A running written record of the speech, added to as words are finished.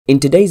In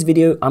today's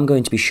video, I'm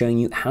going to be showing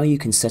you how you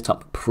can set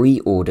up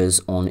pre-orders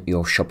on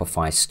your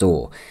Shopify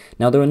store.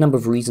 Now, there are a number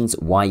of reasons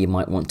why you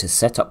might want to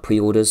set up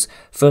pre-orders.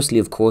 Firstly,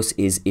 of course,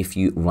 is if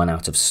you run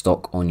out of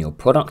stock on your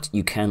product,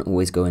 you can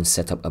always go and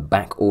set up a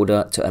back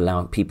order to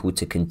allow people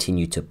to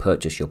continue to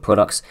purchase your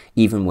products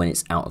even when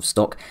it's out of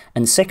stock.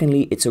 And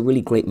secondly, it's a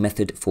really great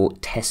method for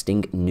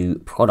testing new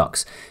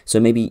products.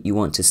 So maybe you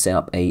want to set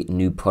up a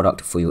new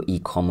product for your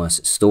e-commerce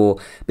store,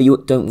 but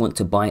you don't want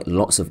to buy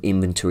lots of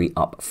inventory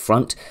up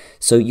front.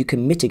 So you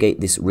can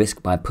mitigate this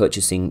risk by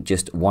purchasing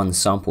just one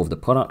sample of the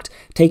product,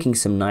 taking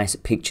some nice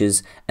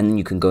pictures, and then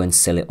you can go and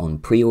sell it on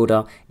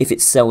pre-order. If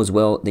it sells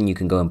well, then you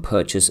can go and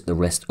purchase the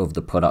rest of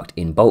the product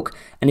in bulk.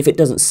 And if it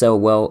doesn't sell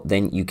well,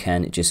 then you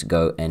can just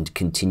go and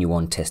continue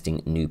on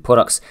testing new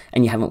products,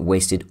 and you haven't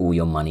wasted all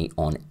your money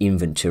on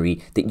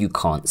inventory that you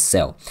can't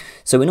sell.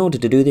 So in order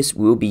to do this,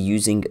 we'll be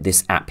using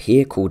this app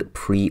here called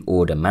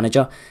Pre-Order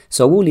Manager.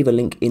 So I will leave a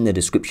link in the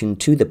description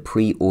to the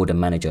Pre-Order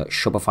Manager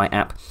Shopify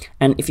app.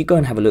 And if you go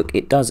and have a look,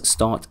 it does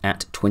start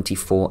at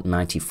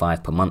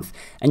 $24.95 per month,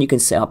 and you can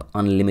set up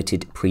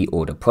unlimited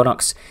pre-order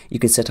products. You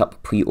can set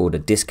up pre-order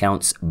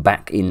discounts,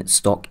 back in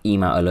stock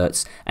email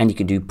alerts, and you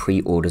can do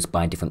pre-orders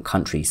by different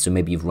countries. So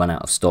maybe you've run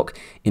out of stock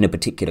in a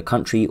particular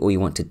country, or you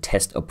want to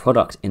test a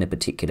product in a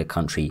particular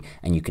country,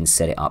 and you can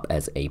set it up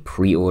as a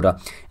pre-order.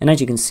 And as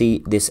you can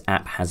see, this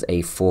app has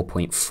a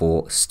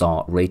 4.4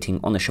 star rating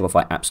on the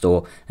Shopify App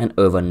Store and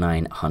over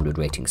 900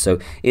 ratings. So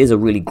it is a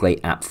really great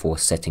app for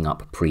setting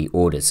up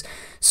pre-orders.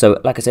 So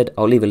like I said,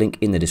 I'll leave a link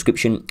in the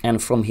description,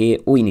 and from here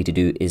all you need to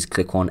do is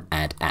click on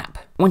Add App.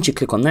 Once you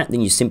click on that,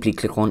 then you simply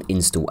click on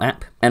Install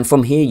App, and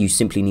from here you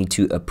simply need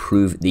to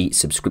approve the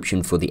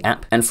subscription for the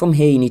app, and from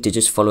here you need to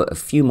just follow a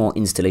few more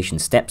installation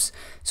steps.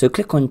 So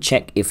click on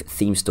Check if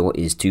Theme Store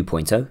is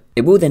 2.0.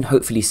 It will then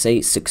hopefully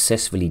say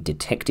Successfully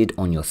Detected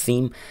on your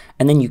theme,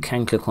 and then you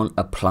can click on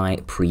Apply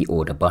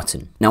Pre-Order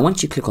Button. Now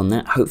once you click on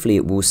that, hopefully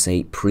it will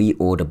say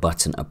Pre-Order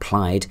Button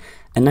Applied,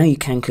 and now you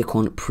can click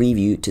on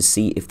Preview to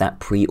see if that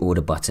pre-order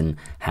button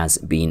has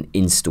been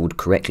installed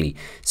correctly.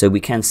 So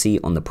we can see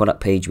on the product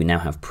page, we now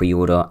have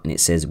pre-order, and it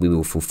says we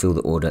will fulfill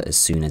the order as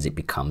soon as it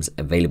becomes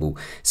available.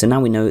 So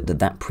now we know that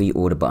that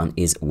pre-order button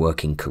is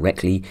working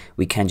correctly.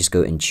 We can just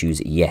go and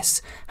choose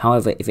yes.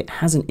 However, if it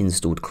hasn't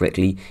installed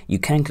correctly, you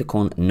can click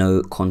on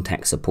No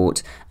Contact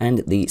Support,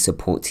 and the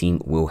support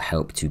team will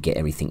help to get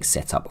everything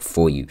set up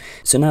for you.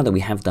 So now that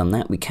we have done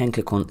that, we can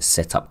click on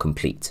Setup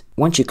Complete.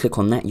 Once you click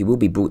on that, you will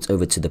be brought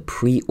over to the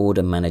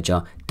Pre-Order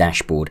Manager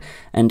dashboard,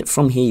 and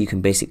from here you can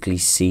basically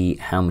see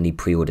how many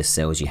pre-order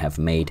sales you have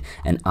made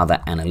and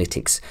other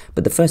analytics.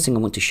 But the first thing I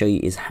want to show you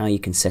is how you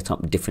can set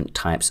up different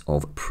types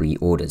of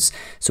pre-orders.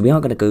 So we are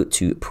going to go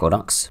to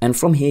Products, and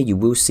from here you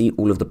will see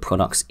all of the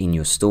products in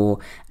your store,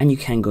 and you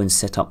can go and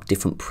set up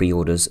different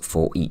pre-orders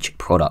for each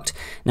product.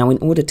 Now in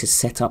order to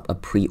set up a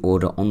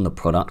pre-order on the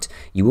product,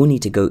 you will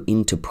need to go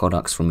into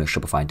Products from your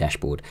Shopify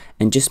dashboard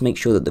and just make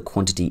sure that the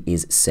quantity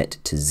is set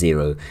to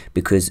 0,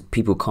 because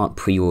people can't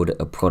pre-order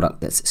a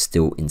product that's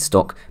still in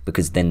stock,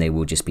 because then they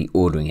will just be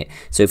ordering it.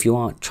 So if you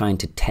are trying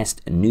to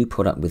test a new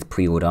product with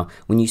pre-order,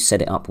 when you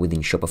set it up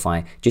within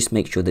Shopify, just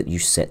make sure that you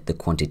set the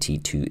quantity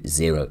to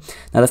 0.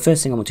 Now the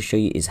first thing I want to show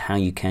you is how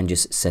you can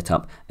just set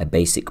up a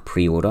basic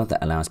pre-order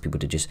that allows people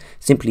to just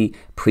simply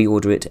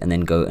pre-order it and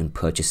then go and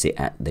purchase it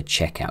at the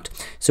checkout.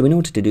 So in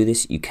order to do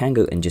this, you can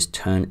go and just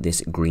turn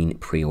this green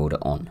pre-order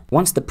on.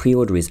 Once the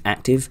pre-order is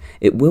active,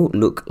 it will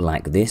look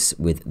like this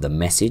with the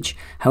message.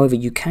 However,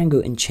 you can go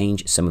and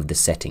change some of the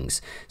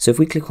settings. So if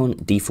we click on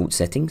Default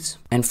Settings,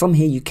 and from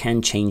here you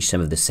can change some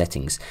of the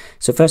settings.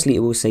 So firstly, it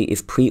will say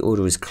if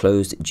pre-order is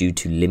closed due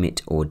to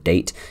limit or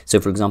date.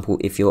 So for example,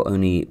 if you're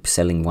only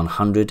selling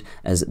 100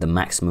 as the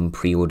maximum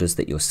pre-orders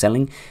that you're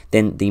selling,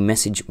 then the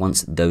message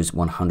once those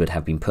 100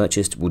 have been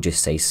purchased will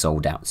just say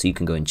sold out. So you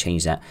can go and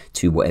change that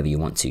to whatever you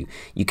want to.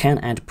 You can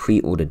add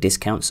pre-order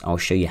discounts. I'll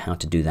show you how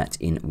to do that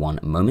in one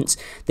moment.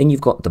 Then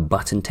you've got the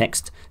button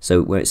text.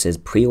 So where it says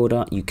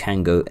pre-order, you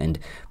can go and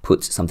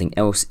put something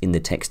else in the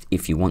text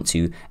if you want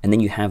to, and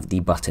then you have the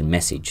button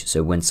message.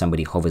 So when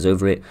somebody hovers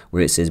over it,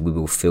 where it says we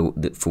will fulfill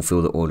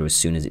the order as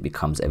soon as it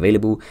becomes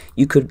available,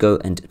 you could go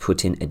and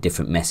put in a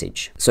different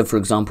message. So for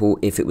example,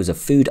 if it was a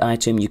food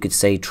item, you could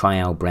say try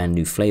our brand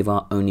new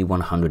flavor, only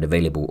 100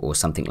 available, or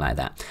something like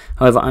that.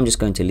 However, I'm just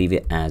going to leave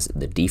it as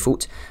the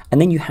default. And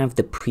then you have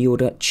the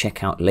pre-order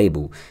checkout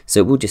label.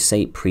 So it will just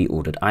say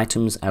pre-ordered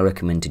items. I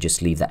recommend to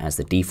just leave that as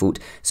the default.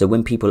 So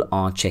when people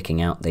are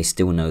checking out, they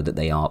still know that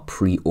they are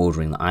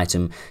pre-ordering the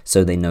item,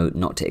 so they know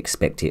not to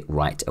expect it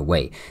right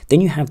away. Then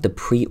you have the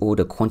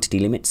pre-order quantity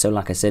limit. So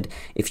like I said,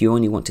 if you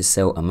only want to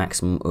sell a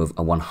maximum of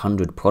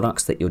 100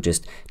 products that you're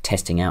just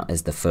testing out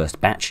as the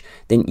first batch,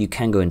 then you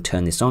can go and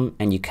turn this on,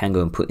 and you can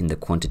go and put in the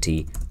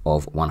quantity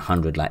of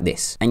 100 like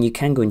this. And you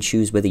can go and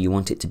choose whether you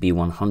want it to be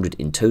 100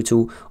 in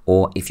total,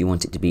 or if you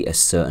want it to be a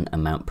certain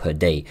amount per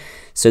day.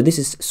 So this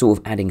is sort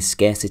of adding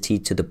scarcity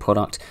to the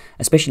product,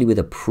 especially with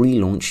a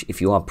pre-launch.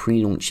 If you are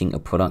pre-launching a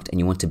product and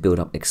you want to build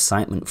up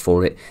excitement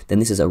for it, then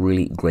this this is a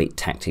really great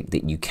tactic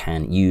that you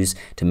can use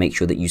to make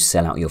sure that you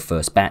sell out your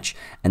first batch,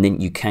 and then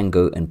you can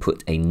go and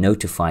put a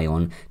notify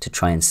on to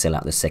try and sell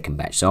out the second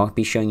batch. So I'll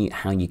be showing you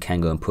how you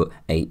can go and put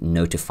a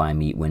notify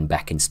me when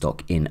back in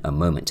stock in a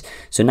moment.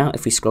 So now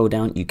if we scroll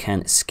down, you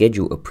can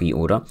schedule a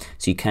pre-order.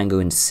 So you can go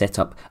and set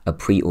up a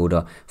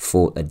pre-order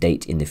for a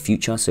date in the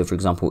future. So for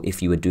example,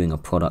 if you were doing a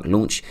product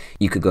launch,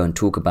 you could go and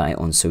talk about it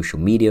on social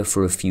media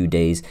for a few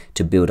days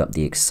to build up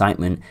the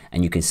excitement,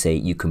 and you can say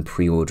you can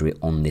pre-order it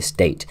on this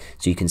date.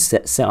 So you can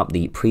set up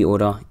the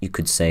pre-order. You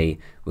could say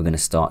we're going to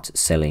start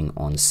selling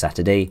on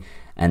Saturday,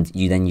 and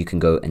you can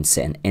go and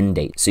set an end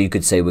date. So you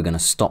could say we're going to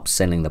stop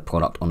selling the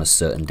product on a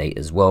certain date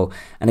as well.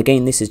 And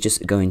again, this is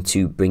just going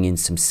to bring in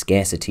some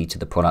scarcity to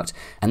the product,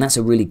 and that's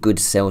a really good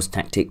sales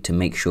tactic to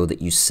make sure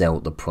that you sell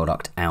the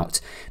product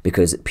out,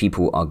 because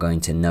people are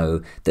going to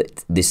know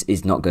that this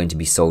is not going to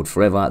be sold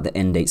forever. The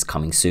end date's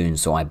coming soon,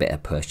 so I better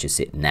purchase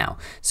it now.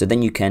 So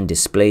then you can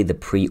display the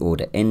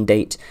pre-order end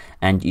date,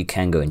 and you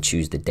can go and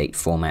choose the date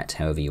format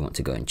however you want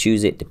to go and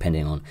choose it,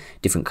 depending on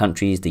different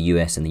countries. The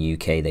US and the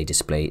UK, they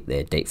display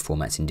their date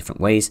formats in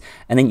different ways.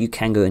 And then you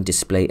can go and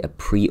display a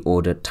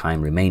pre-order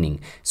time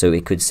remaining. So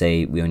it could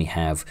say we only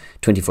have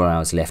 24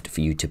 hours left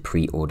for you to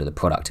pre-order the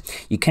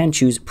product. You can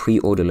choose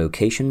pre-order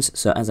locations.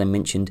 So as I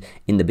mentioned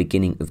in the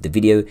beginning of the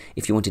video,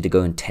 if you wanted to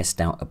go and test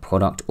out a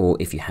product, or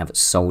if you have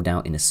sold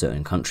out in a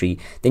certain country,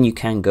 then you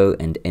can go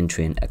and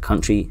enter in a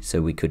country.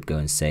 So we could go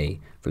and say,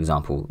 for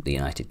example, the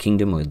United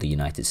Kingdom or the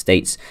United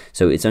States.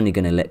 So it's only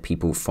going to let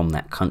people from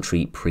that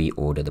country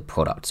pre-order the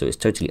product. So it's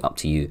totally up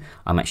to you.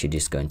 I'm actually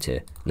just going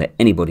to let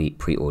anybody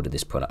pre-order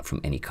this product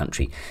from any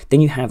country. Then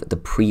you have the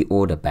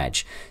pre-order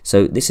badge.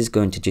 So this is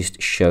going to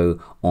just show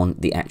on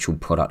the actual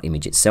product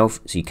image itself.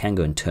 So you can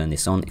go and turn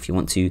this on if you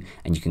want to,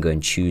 and you can go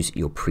and choose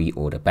your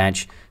pre-order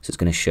badge. So it's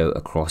going to show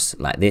across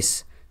like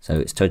this. So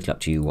it's totally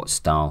up to you what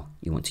style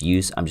you want to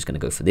use. I'm just going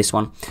to go for this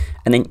one.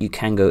 And then you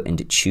can go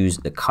and choose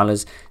the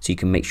colors, so you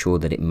can make sure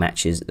that it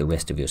matches the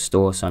rest of your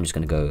store. So I'm just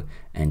going to go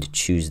and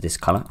choose this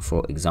color,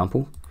 for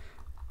example.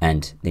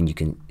 And then you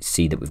can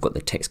see that we've got the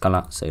text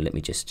color. So let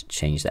me just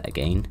change that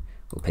again.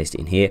 We'll paste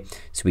it in here.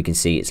 So we can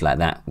see it's like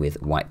that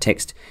with white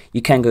text.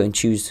 You can go and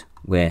choose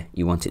where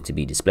you want it to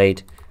be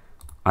displayed.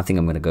 I think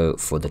I'm going to go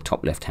for the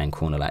top left hand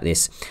corner like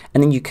this.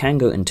 And then you can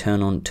go and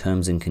turn on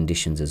terms and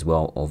conditions as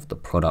well of the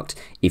product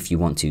if you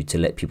want to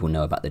let people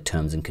know about the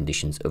terms and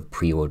conditions of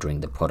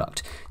pre-ordering the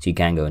product. So you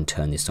can go and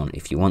turn this on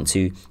if you want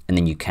to, and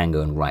then you can go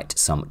and write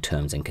some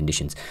terms and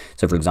conditions.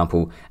 So for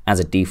example,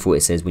 as a default,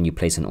 it says when you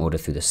place an order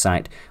through the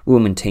site, we will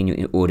maintain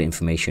your order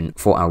information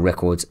for our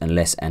records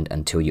unless and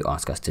until you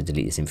ask us to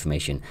delete this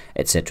information,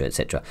 etc,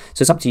 etc.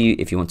 So it's up to you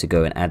if you want to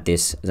go and add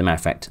this. As a matter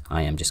of fact,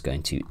 I am just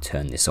going to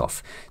turn this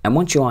off. And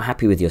once you are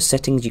happy with your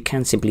settings, you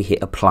can simply hit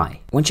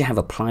apply. Once you have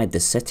applied the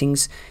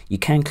settings, you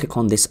can click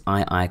on this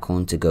eye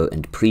icon to go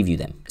and preview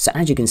them. So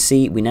as you can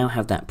see, we now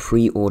have that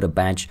pre-order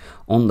badge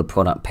on the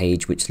product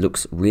page, which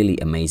looks really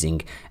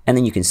amazing. And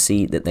then you can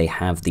see that they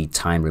have the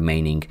time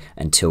remaining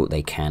until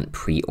they can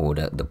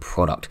pre-order the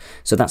product.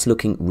 So that's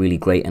looking really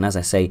great. And as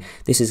I say,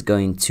 this is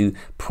going to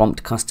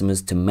prompt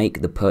customers to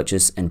make the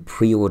purchase and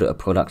pre-order a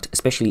product,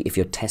 especially if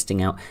you're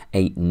testing out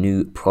a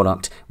new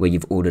product where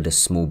you've ordered a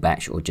small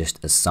batch or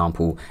just a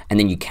sample, and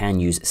then you can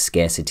use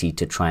scarcity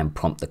to try and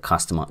prompt the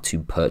customer to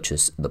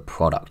purchase the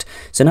product.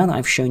 So now that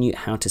I've shown you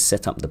how to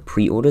set up the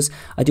pre-orders,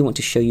 I do want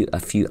to show you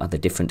a few other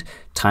different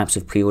types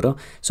of pre-order.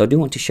 So I do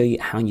want to show you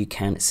how you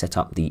can set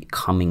up the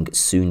coming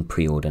soon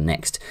pre-order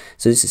next.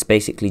 So this is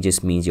basically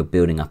just means you're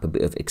building up a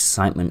bit of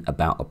excitement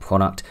about a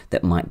product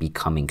that might be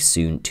coming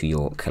soon to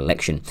your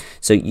collection.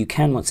 So you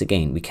can, once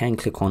again, we can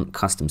click on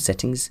custom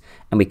settings,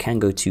 and we can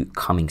go to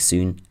coming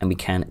soon, and we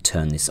can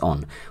turn this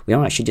on. We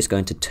are actually just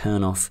going to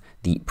turn off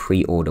the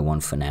pre-order one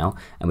for now,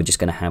 and we're just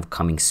going to have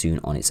coming soon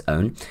on its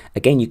own.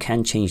 Again, you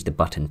can change the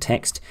button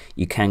text.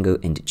 You can go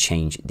and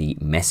change the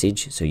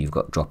message. So you've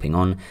got dropping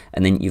on,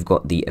 and then you've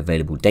got the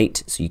available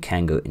date. So you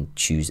can go and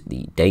choose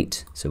the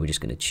date. So we're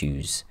just going to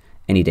choose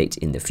any date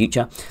in the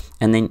future,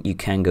 and then you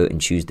can go and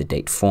choose the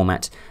date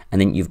format, and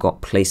then you've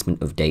got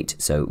placement of date.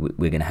 So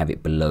we're going to have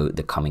it below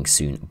the coming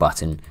soon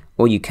button,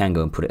 or you can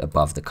go and put it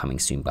above the coming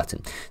soon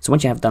button. So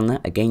once you have done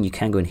that, again, you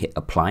can go and hit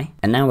apply.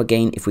 And now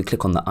again, if we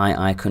click on the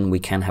eye icon, we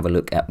can have a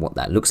look at what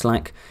that looks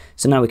like.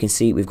 So now we can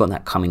see we've got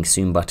that coming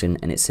soon button,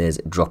 and it says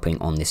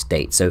dropping on this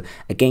date. So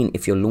again,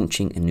 if you're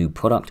launching a new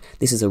product,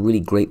 this is a really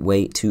great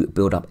way to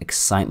build up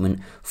excitement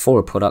for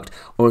a product.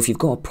 Or if you've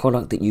got a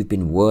product that you've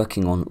been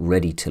working on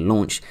ready to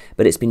launch,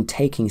 but it's been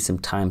taking some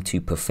time to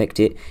perfect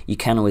it, you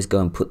can always go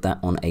and put that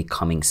on a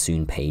coming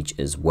soon page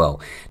as well.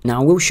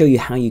 Now I will show you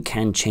how you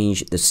can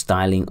change the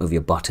styling of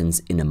your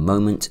buttons in a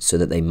moment so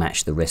that they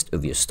match the rest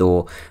of your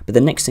store. But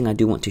the next thing I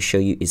do want to show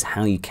you is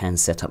how you can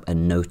set up a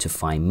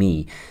notify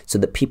me so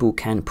that people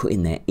can put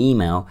in their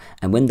email,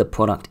 and when the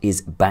product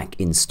is back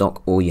in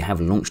stock or you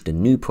have launched a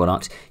new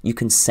product, you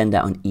can send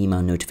out an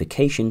email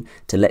notification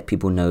to let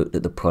people know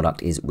that the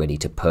product is ready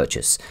to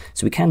purchase.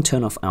 So we can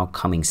turn off our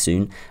coming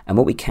soon, and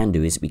what we can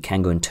do is we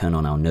can go and turn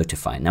on our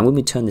notify. Now when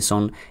we turn this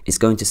on, it's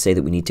going to say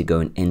that we need to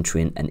go and enter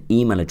in an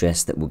email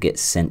address that will get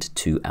sent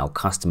to our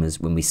customers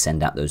when we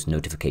send out those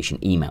notification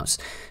emails.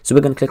 So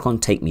we're going to click on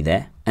Take Me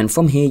There. And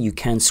from here, you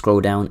can scroll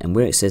down, and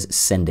where it says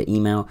send an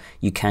email,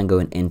 you can go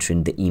and enter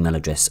in the email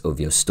address of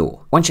your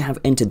store. Once you have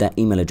entered that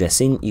email address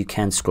in, you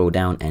can scroll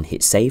down and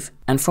hit save.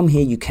 And from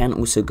here, you can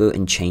also go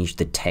and change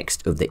the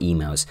text of the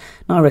emails.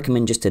 Now, I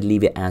recommend just to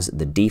leave it as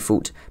the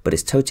default, but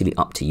it's totally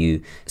up to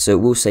you. So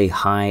it will say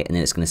hi, and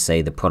then it's going to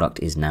say the product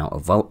is now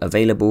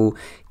available.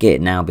 Get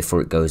it now before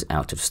it goes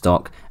out of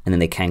stock. And then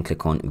they can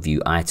click on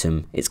view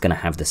item. It's going to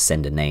have the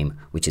sender name,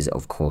 which is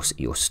of course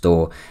your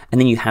store.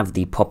 And then you have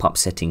the pop-up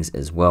settings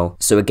as well.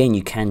 So again,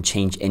 you can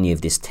change any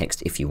of this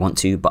text if you want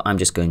to, but I'm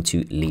just going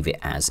to leave it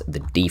as the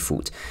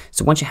default.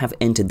 So once you have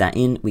entered that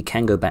in, we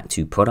can go back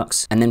to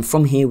products. And then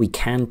from here, we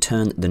can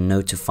turn the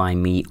notify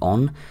me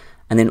on.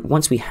 And then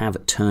once we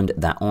have turned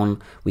that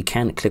on, we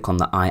can click on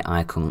the eye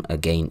icon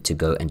again to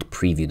go and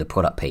preview the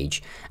product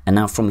page. And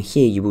now from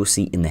here, you will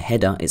see in the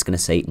header, it's going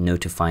to say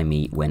notify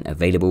me when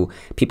available.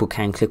 People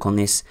can click on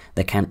this,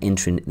 they can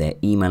enter in their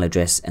email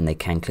address, and they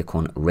can click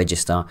on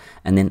register.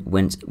 And then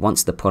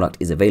once the product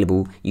is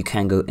available, you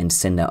can go and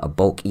send out a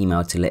bulk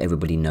email to let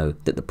everybody know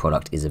that the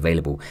product is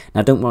available.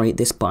 Now, don't worry,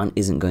 this button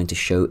isn't going to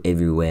show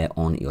everywhere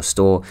on your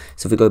store.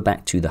 So if we go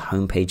back to the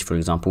home page, for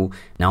example,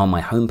 now on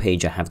my home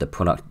page, I have the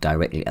product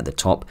directly at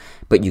the top,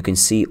 but you can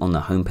see on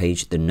the home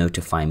page the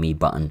notify me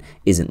button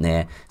isn't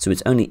there. So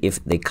it's only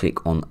if they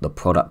click on the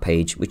product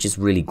page, which is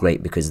really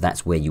great because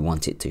that's where you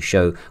want it to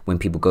show. When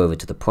people go over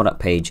to the product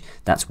page,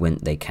 that's when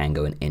they can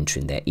go and enter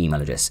in their email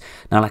address.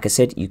 Now, like I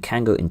said, you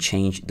can go and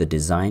change the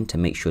design to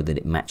make sure that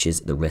it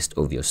matches the rest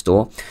of your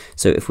store.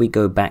 So if we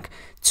go back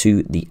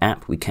to the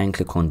app, we can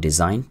click on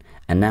design.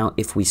 And now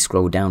if we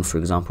scroll down, for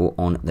example,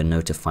 on the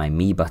notify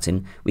me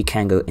button, we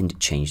can go and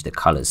change the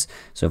colors.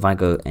 So if I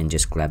go and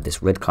just grab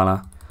this red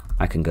color,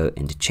 I can go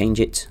and change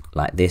it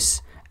like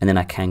this, and then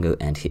I can go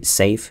and hit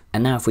save.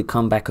 And now if we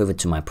come back over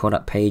to my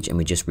product page and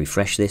we just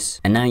refresh this,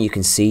 and now you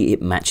can see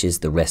it matches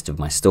the rest of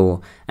my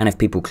store. And if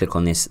people click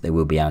on this, they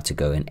will be able to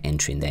go and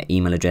enter in their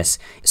email address.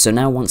 So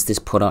now once this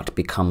product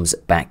becomes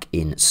back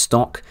in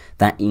stock,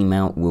 that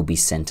email will be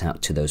sent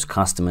out to those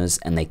customers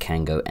and they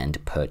can go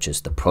and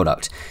purchase the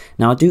product.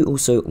 Now, I do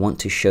also want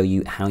to show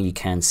you how you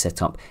can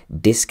set up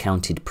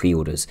discounted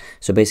pre-orders.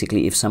 So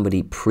basically, if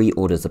somebody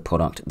pre-orders the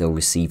product, they'll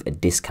receive a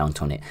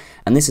discount on it.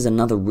 And this is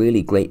another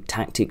really great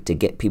tactic to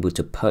get people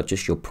to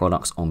purchase your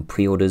products on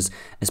pre-orders,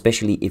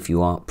 especially if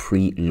you are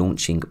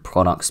pre-launching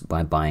products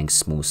by buying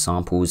small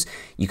samples.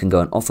 You can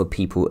go and offer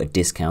people a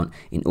discount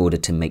in order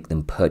to make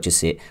them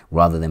purchase it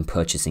rather than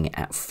purchasing it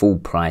at full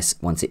price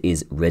once it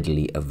is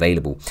readily available.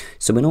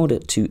 So in order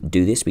to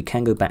do this, we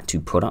can go back to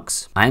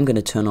products. I am going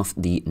to turn off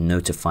the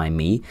notify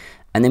me.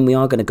 And then we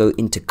are going to go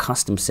into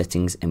custom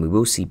settings and we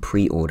will see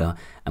pre-order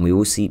and we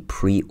will see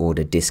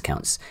pre-order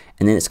discounts.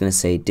 And then it's going to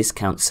say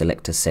discount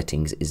selector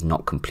settings is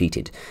not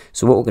completed.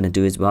 So what we're going to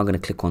do is we are going to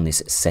click on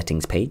this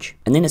settings page.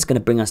 And then it's going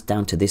to bring us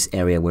down to this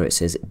area where it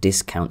says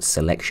discount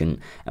selection.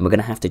 And we're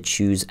going to have to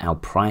choose our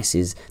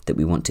prices that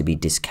we want to be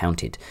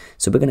discounted.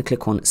 So we're going to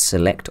click on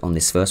select on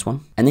this first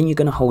one. And then you're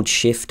going to hold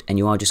shift and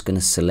you are just going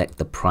to select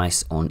the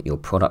price on your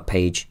product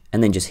page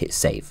and then just hit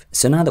save.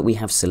 So now that we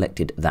have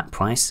selected that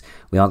price,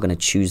 we are going to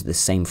choose the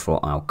same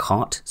for our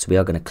cart. So we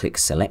are going to click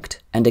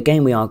select. And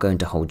again, we are going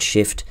to hold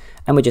shift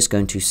and we're just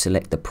going to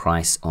select the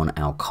price on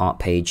our cart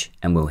page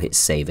and we'll hit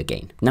save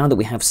again. Now that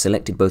we have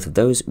selected both of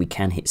those, we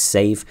can hit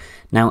save.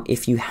 Now,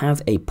 if you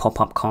have a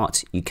pop-up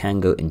cart, you can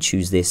go and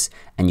choose this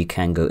and you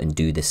can go and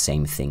do the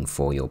same thing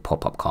for your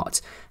pop-up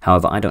cart.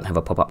 However, I don't have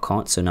a pop-up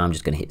cart, so now I'm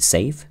just going to hit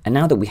save. And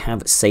now that we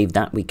have saved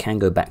that, we can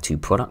go back to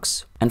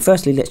products. And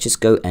firstly, let's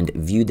just go and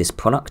view this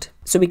product.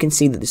 So we can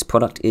see that this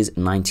product is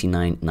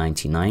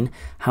 $99.99.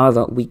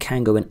 However, we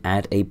can go and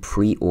add a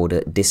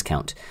pre-order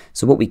discount.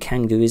 So what we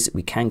can do is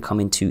we can come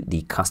into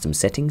the custom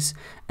settings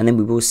and then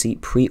we will see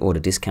pre-order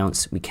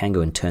discounts. We can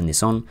go and turn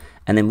this on.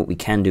 And then what we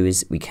can do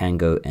is we can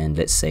go and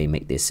let's say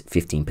make this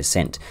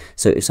 15%.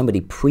 So if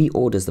somebody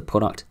pre-orders the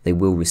product, they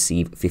will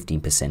receive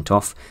 15%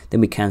 off. Then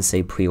we can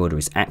say pre-order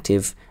is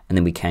active and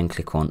then we can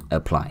click on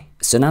apply.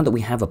 So now that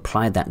we have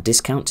applied that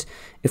discount,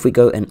 if we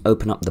go and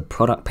open up the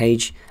product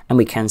page and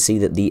we can see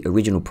that the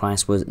original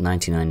price was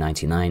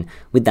 $99.99,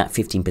 with that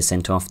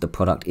 15% off, the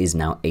product is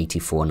now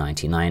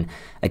 $84.99.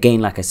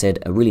 Again, like I said,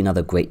 really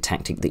another great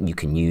tactic that you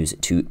can use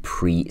to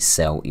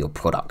pre-sell your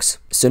products.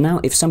 So now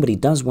if somebody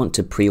does want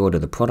to pre-order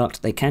the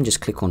product, they can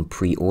just click on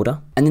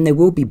pre-order and then they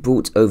will be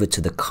brought over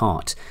to the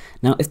cart.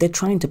 Now, if they're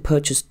trying to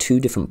purchase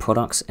two different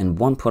products and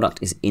one product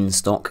is in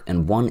stock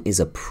and one is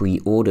a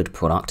pre-ordered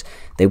product,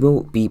 they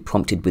will be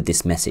prompted with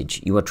this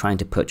message. You are trying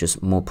to purchase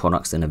more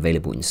products products then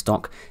available in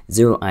stock,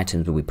 0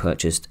 items will be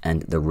purchased,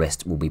 and the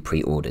rest will be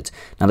pre-ordered.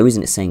 Now the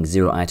reason it's saying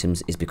 0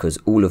 items is because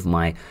all of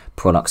my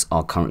products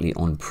are currently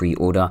on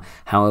pre-order.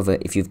 However,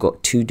 if you've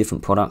got 2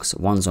 different products,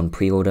 one's on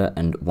pre-order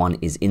and one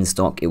is in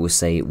stock, it will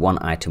say 1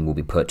 item will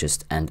be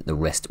purchased and the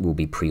rest will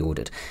be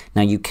pre-ordered.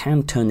 Now you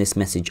can turn this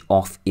message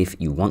off if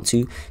you want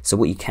to. So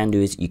what you can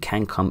do is you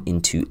can come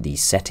into the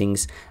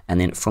settings, and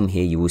then from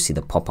here you will see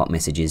the pop-up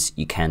messages.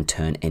 You can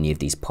turn any of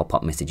these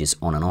pop-up messages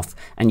on and off,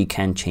 and you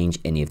can change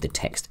any of the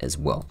text as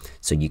well.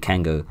 So you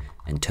can go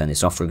and turn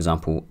this off, for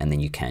example, and then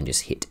you can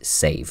just hit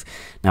save.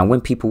 Now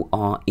when people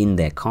are in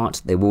their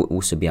cart, they will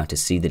also be able to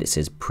see that it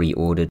says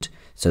pre-ordered,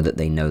 so that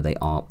they know they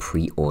are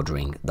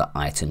pre-ordering the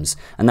items,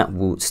 and that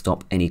will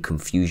stop any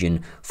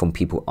confusion from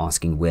people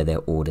asking where their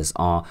orders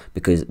are,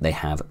 because they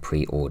have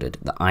pre-ordered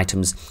the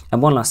items.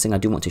 And one last thing I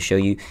do want to show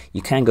you,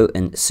 you can go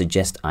and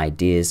suggest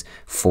ideas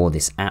for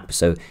this app.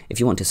 So if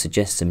you want to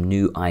suggest some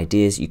new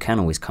ideas, you can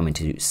always come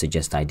into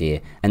suggest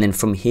idea, and then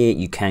from here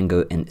you can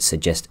go and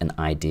suggest an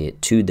idea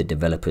to the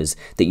developers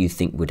that you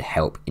think would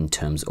help in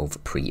terms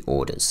of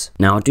pre-orders.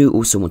 Now I do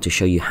also want to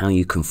show you how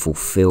you can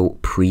fulfill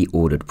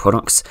pre-ordered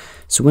products.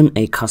 So when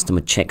a customer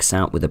checks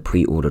out with a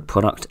pre-ordered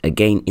product,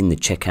 again in the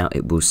checkout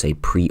it will say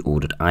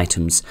pre-ordered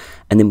items,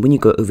 and then when you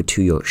go over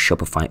to your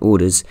Shopify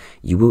orders,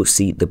 you will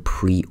see the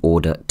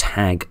pre-order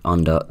tag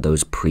under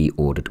those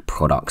pre-ordered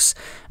products.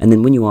 And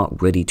then when you are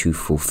ready to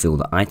fulfill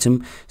the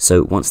item,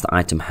 so once the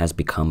item has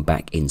become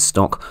back in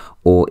stock,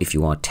 or if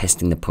you are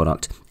testing the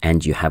product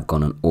and you have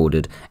gone and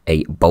ordered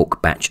a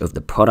bulk batch of the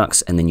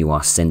products and then you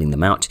are sending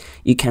them out,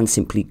 you can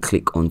simply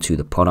click onto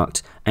the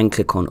product and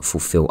click on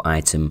fulfill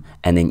item,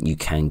 and then you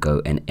can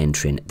go and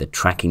enter in the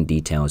tracking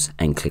details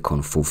and click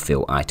on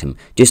fulfill item,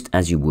 just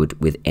as you would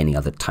with any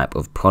other type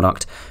of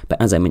product.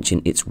 But as I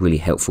mentioned, it's really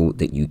helpful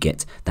that you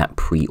get that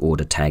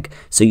pre-order tag,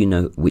 so you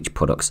know which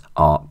products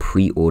are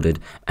pre-ordered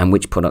and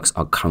which products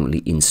are currently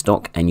in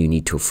stock and you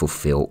need to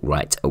fulfill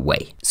right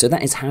away. So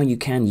that is how you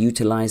can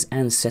utilize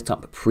and set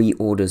up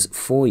pre-orders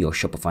for your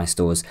Shopify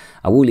stores.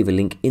 I will leave a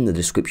link in the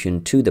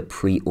description to the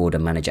pre-order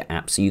manager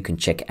app so you can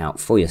check it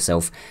out for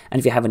yourself. And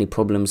if you have any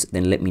problems,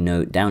 then let me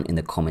know down in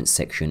the comments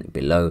section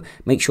below.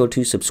 Make sure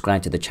to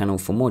subscribe to the channel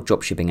for more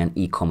dropshipping and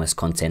e-commerce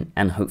content,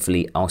 and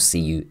hopefully I'll see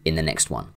you in the next one.